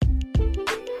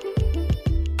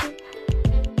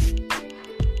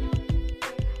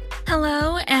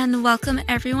and welcome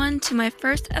everyone to my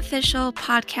first official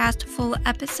podcast full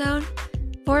episode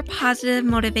for positive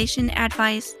motivation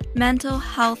advice, mental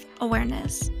health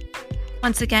awareness.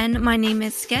 Once again, my name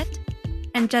is Skit,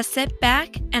 and just sit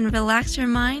back and relax your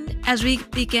mind as we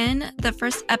begin the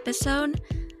first episode.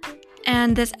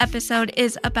 And this episode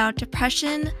is about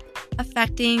depression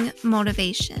affecting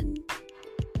motivation.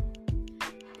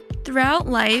 Throughout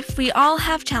life, we all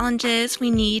have challenges we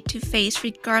need to face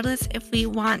regardless if we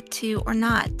want to or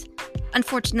not.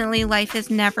 Unfortunately, life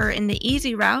is never in the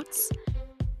easy routes.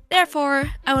 Therefore,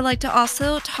 I would like to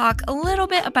also talk a little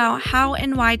bit about how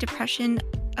and why depression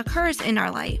occurs in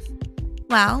our life.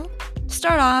 Well, to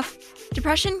start off,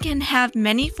 depression can have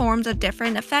many forms of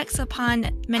different effects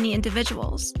upon many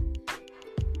individuals.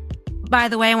 By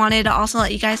the way, I wanted to also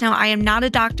let you guys know I am not a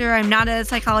doctor, I'm not a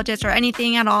psychologist or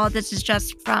anything at all. This is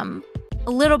just from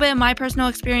a little bit of my personal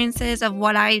experiences of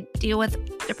what I deal with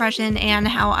depression and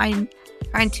how I'm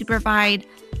trying to provide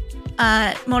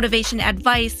motivation,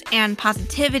 advice, and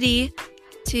positivity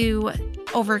to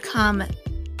overcome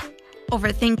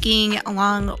overthinking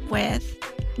along with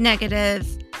negative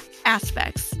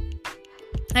aspects.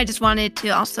 I just wanted to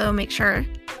also make sure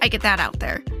I get that out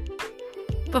there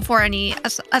before any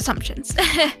assumptions.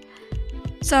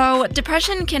 So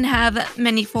depression can have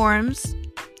many forms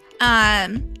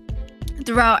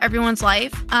throughout everyone's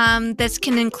life. This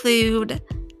can include,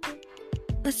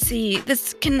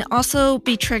 this can also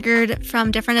be triggered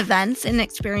from different events and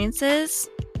experiences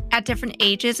at different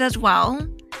ages as well.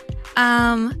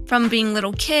 From being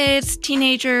little kids,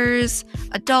 teenagers,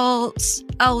 adults,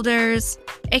 elders.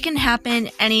 It can happen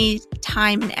any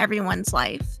time in everyone's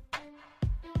life.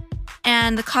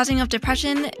 And the causing of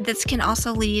depression, this can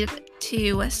also lead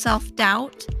to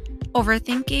self-doubt,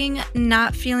 overthinking,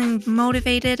 not feeling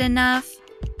motivated enough,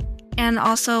 and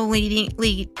also leading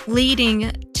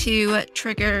to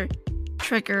triggered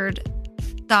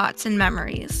thoughts and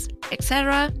memories,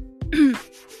 etc.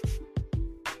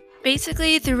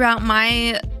 Basically, throughout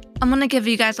I'm going to give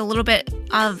you guys a little bit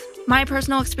of my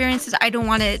personal experiences. I don't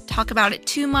want to talk about it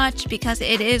too much because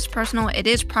it is personal, it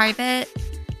is private.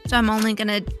 So I'm only going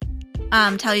to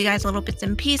tell you guys little bits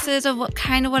and pieces of what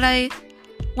I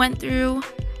went through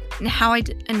and how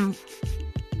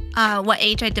what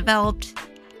age I developed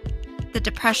the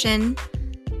depression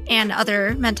and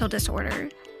other mental disorder.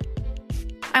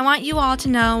 I want you all to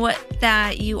know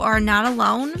that you are not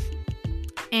alone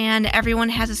and everyone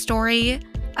has a story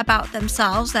about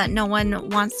themselves that no one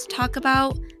wants to talk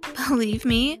about. Believe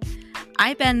me,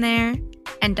 I've been there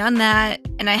and done that,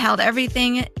 and I held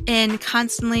everything in,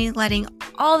 constantly letting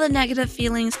all the negative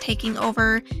feelings taking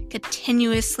over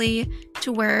continuously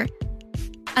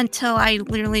until I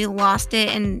literally lost it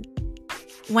and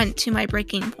went to my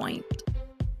breaking point.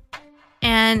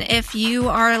 And if you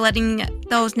are letting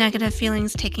those negative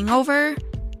feelings taking over,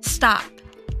 stop.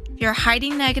 If you're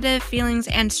hiding negative feelings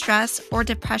and stress or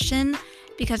depression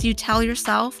because you tell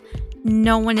yourself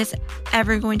no one is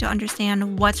ever going to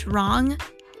understand what's wrong,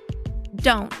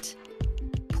 don't.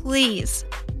 Please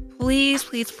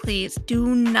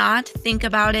do not think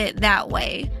about it that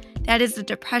way. That is the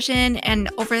depression and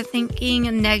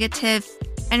overthinking, negative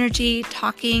energy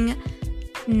talking,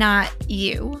 not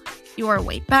you. You are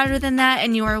way better than that,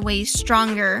 and you are way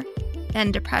stronger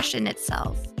than depression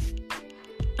itself.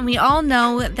 And we all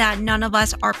know that none of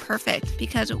us are perfect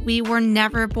because we were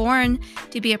never born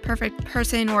to be a perfect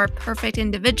person or a perfect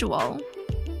individual.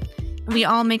 We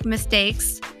all make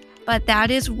mistakes, but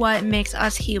that is what makes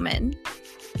us human.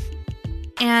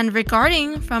 And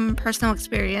regarding from personal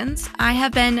experience, I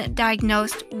have been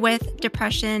diagnosed with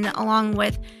depression along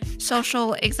with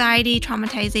social anxiety,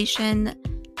 traumatization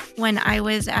when I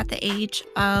was at the age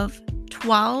of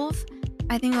 12.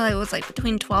 I think it was like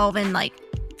between 12 and like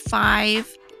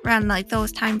 5, around like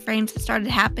those time frames it started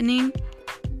happening.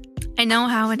 I know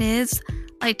how it is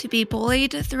like to be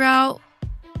bullied throughout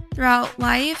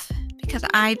life because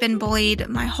I've been bullied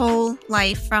my whole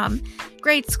life from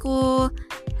grade school,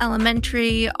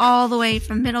 elementary, all the way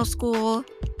from middle school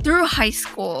through high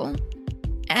school.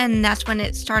 And that's when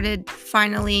it started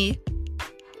finally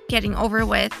getting over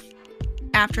with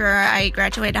after I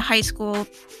graduated high school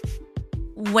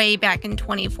way back in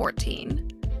 2014.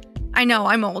 I know,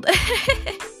 I'm old.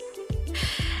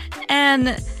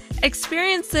 And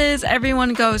experiences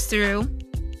everyone goes through.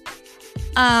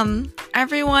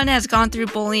 Everyone has gone through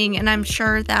bullying, and I'm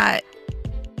sure that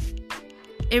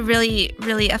it really,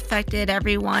 really affected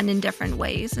everyone in different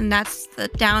ways. And that's the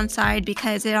downside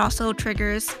because it also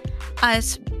triggers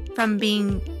us from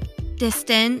being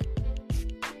distant.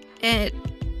 It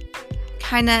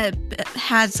kind of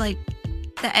has like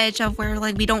the edge of where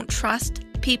like we don't trust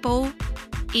people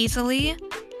easily.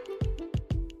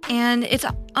 And it's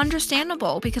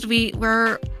understandable because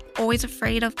we're always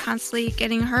afraid of constantly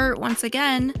getting hurt once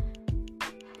again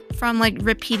from like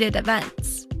repeated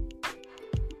events.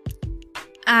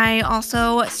 I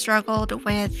also struggled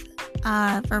with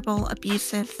a verbal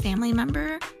abusive family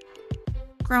member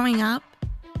growing up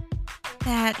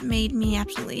that made me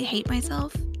absolutely hate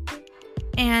myself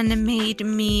and made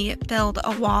me build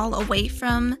a wall away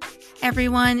from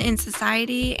everyone in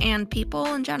society and people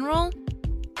in general.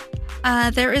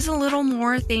 There is a little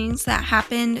more things that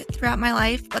happened throughout my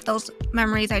life, but those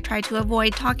memories I try to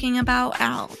avoid talking about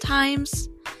at all times.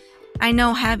 I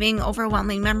know having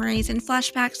overwhelming memories and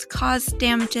flashbacks cause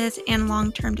damages and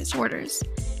long-term disorders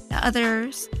that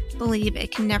others believe it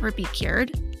can never be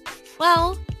cured.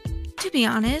 Well, to be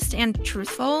honest and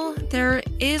truthful, there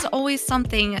is always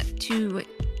something to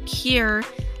cure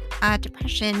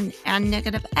depression and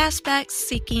negative aspects.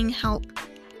 Seeking help,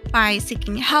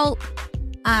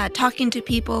 talking to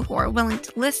people who are willing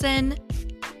to listen,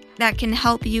 that can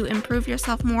help you improve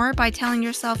yourself more by telling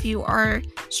yourself you are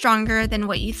stronger than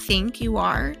what you think you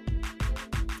are.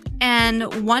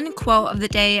 And one quote of the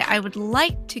day I would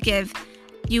like to give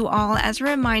you all as a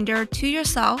reminder to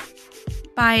yourself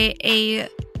by a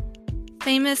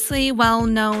famously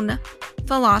well-known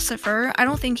philosopher. I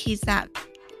don't think he's that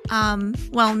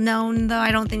well-known, though.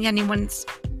 I don't think anyone's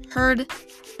heard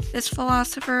this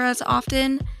philosopher as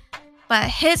often. But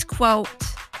his quote,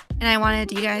 and I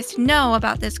wanted you guys to know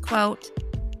about this quote,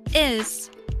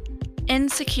 is,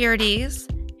 "Insecurities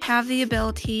have the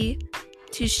ability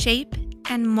to shape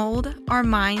and mold our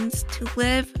minds to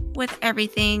live with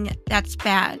everything that's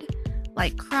bad,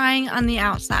 like crying on the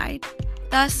outside,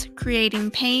 thus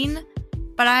creating pain.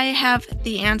 But I have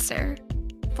the answer.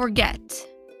 Forget.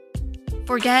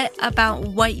 Forget about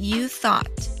what you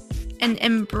thought and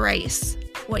embrace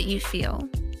what you feel."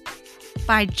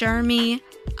 By Jeremy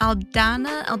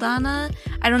Aldana.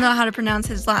 I don't know how to pronounce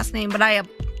his last name, but I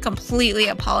completely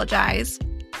apologize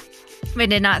if I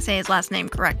did not say his last name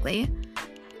correctly.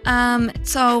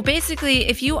 So basically,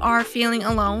 if you are feeling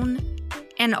alone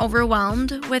and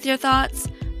overwhelmed with your thoughts,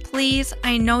 please,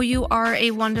 I know you are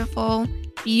a wonderful,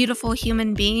 beautiful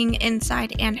human being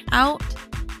inside and out.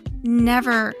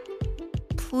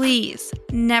 Please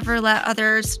never let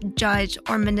others judge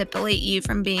or manipulate you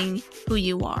from being who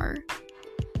you are.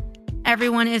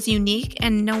 Everyone is unique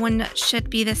and no one should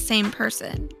be the same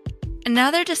person.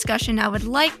 Another discussion I would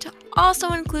like to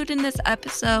also include in this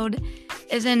episode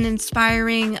is an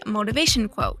inspiring motivation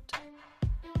quote,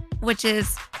 which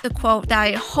is the quote that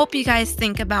I hope you guys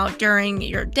think about during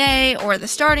your day or the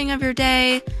starting of your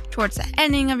day, towards the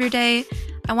ending of your day.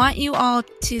 I want you all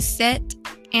to sit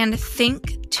and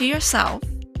think to yourself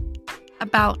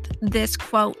about this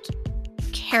quote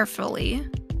carefully.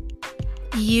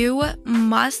 You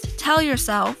must tell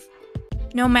yourself,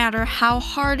 no matter how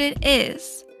hard it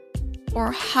is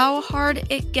or how hard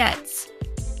it gets,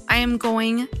 I am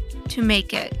going to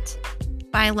make it.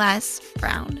 By Les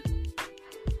Brown.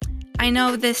 I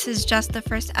know this is just the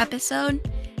first episode,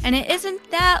 and it isn't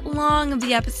that long of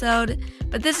the episode,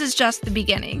 but this is just the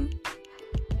beginning.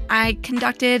 I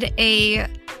conducted a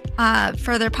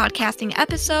further podcasting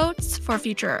episodes for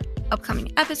future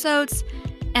upcoming episodes,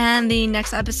 and the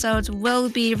next episodes will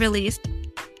be released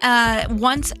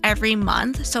once every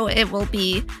month, so it will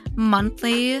be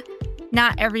monthly,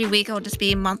 not every week. It'll just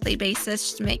be a monthly basis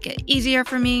just to make it easier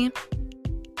for me.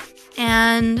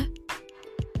 And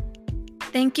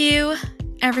thank you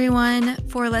everyone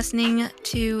for listening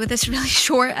to this really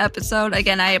short episode.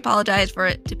 Again, I apologize for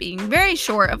it to being very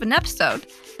short of an episode.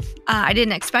 I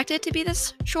didn't expect it to be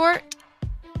this short,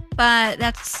 but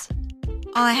that's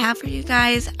all I have for you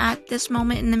guys at this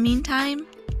moment in the meantime.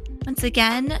 Once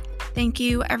again, thank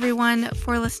you everyone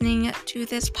for listening to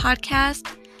this podcast.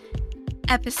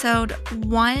 Episode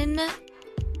 1,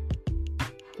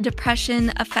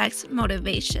 Depression Affects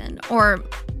Motivation, or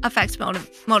affects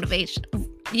motivation.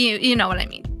 You know what I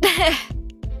mean.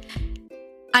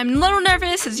 I'm a little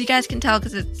nervous, as you guys can tell,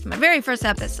 because it's my very first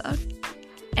episode.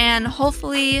 And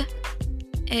hopefully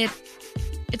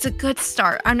it's a good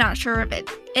start. I'm not sure if it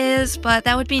is, but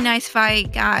that would be nice if I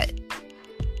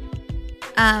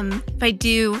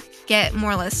do get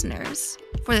more listeners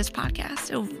for this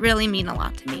podcast. It will really mean a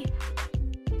lot to me.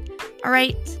 All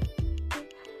right.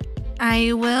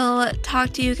 I will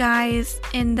talk to you guys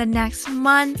in the next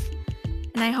month,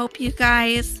 and I hope you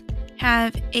guys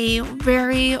have a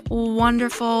very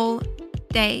wonderful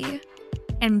day,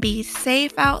 and be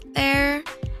safe out there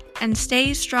and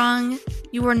stay strong.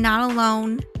 You are not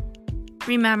alone.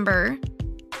 Remember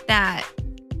that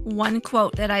one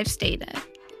quote that I've stated.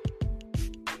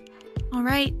 All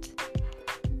right.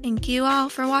 Thank you all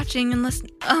for watching and listen.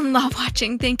 Not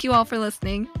watching. Thank you all for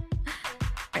listening. All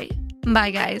right.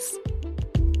 Bye, guys.